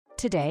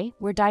Today,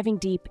 we're diving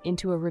deep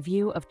into a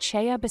review of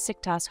Cheya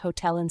Besiktas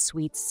Hotel and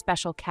Suites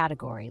special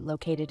category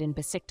located in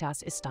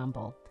Besiktas,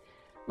 Istanbul.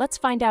 Let's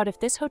find out if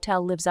this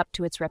hotel lives up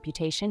to its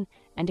reputation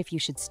and if you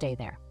should stay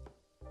there.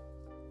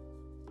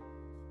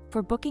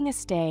 For booking a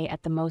stay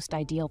at the most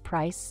ideal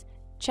price,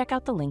 check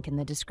out the link in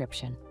the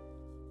description.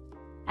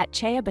 At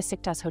Cheya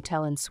Besiktas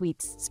Hotel and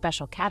Suites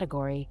special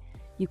category,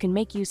 you can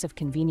make use of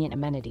convenient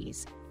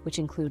amenities, which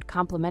include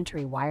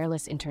complimentary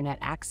wireless internet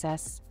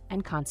access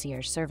and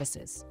concierge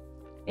services.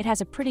 It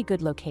has a pretty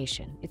good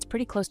location. It's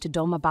pretty close to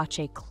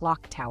Dolmabahce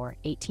Clock Tower,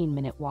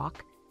 18-minute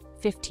walk,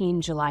 15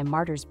 July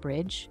Martyrs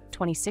Bridge,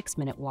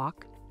 26-minute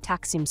walk,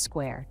 Taksim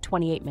Square,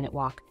 28-minute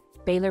walk,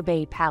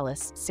 Beylerbeyi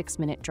Palace,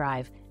 6-minute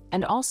drive,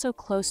 and also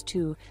close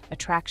to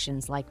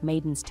attractions like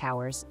Maiden's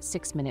Towers,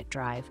 6-minute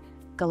drive,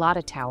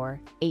 Galata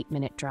Tower,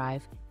 8-minute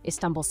drive,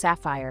 Istanbul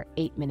Sapphire,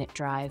 8-minute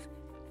drive,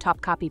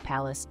 Topkapi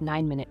Palace,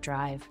 9-minute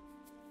drive.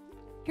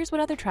 Here's what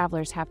other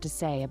travelers have to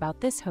say about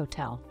this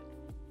hotel.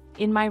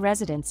 In my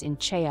residence in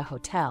Cheya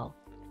Hotel,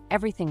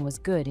 everything was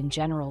good in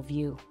general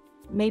view.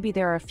 Maybe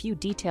there are a few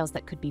details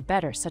that could be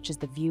better, such as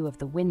the view of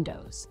the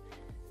windows,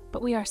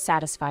 but we are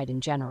satisfied in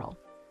general.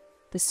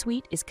 The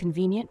suite is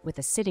convenient with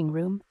a sitting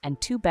room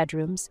and 2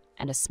 bedrooms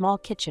and a small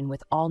kitchen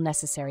with all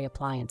necessary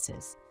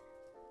appliances.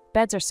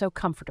 Beds are so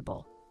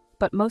comfortable,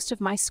 but most of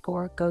my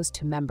score goes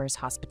to members'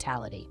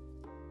 hospitality.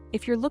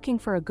 If you're looking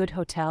for a good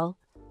hotel,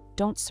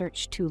 don't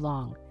search too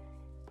long,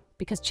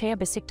 because Cheya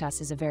Besiktas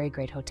is a very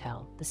great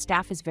hotel. The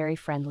staff is very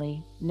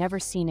friendly, never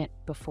seen it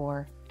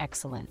before,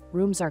 excellent.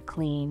 Rooms are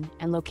clean,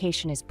 and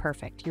location is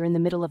perfect. You're in the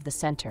middle of the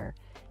center.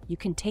 You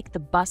can take the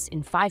bus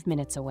in 5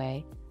 minutes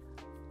away.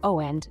 Oh,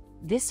 and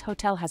this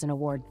hotel has an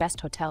award, Best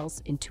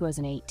Hotels in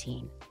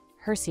 2018.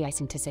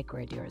 Hırsı teşekkür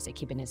ediyoruz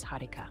ekibiniz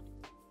harika.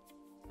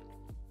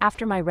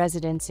 After my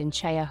residence in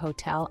Cheya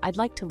Hotel, I'd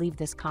like to leave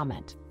this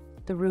comment.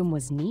 The room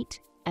was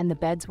neat, and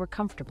the beds were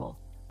comfortable.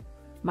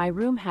 My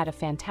room had a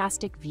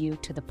fantastic view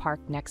to the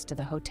park next to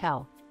the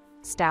hotel.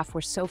 Staff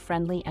were so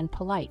friendly and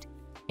polite.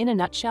 In a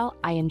nutshell,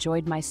 I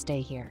enjoyed my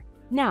stay here.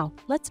 Now,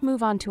 let's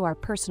move on to our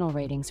personal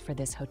ratings for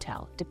this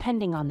hotel,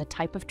 depending on the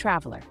type of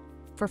traveler.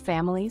 For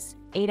families,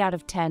 8 out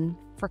of 10.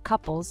 For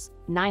couples,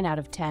 9 out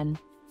of 10.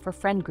 For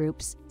friend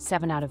groups,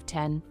 7 out of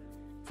 10.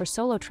 For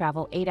solo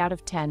travel, 8 out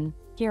of 10.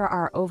 Here are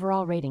our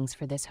overall ratings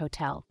for this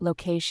hotel.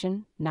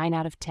 Location, 9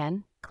 out of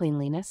 10.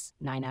 Cleanliness,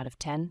 9 out of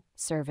 10.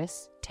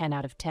 Service, 10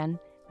 out of 10.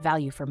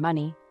 Value for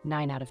money,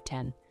 9 out of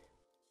 10.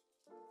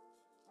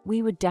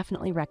 We would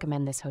definitely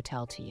recommend this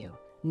hotel to you,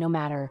 no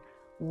matter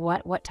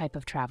what type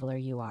of traveler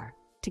you are.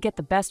 To get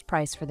the best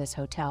price for this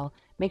hotel,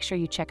 make sure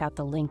you check out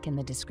the link in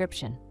the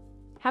description.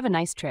 Have a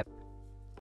nice trip.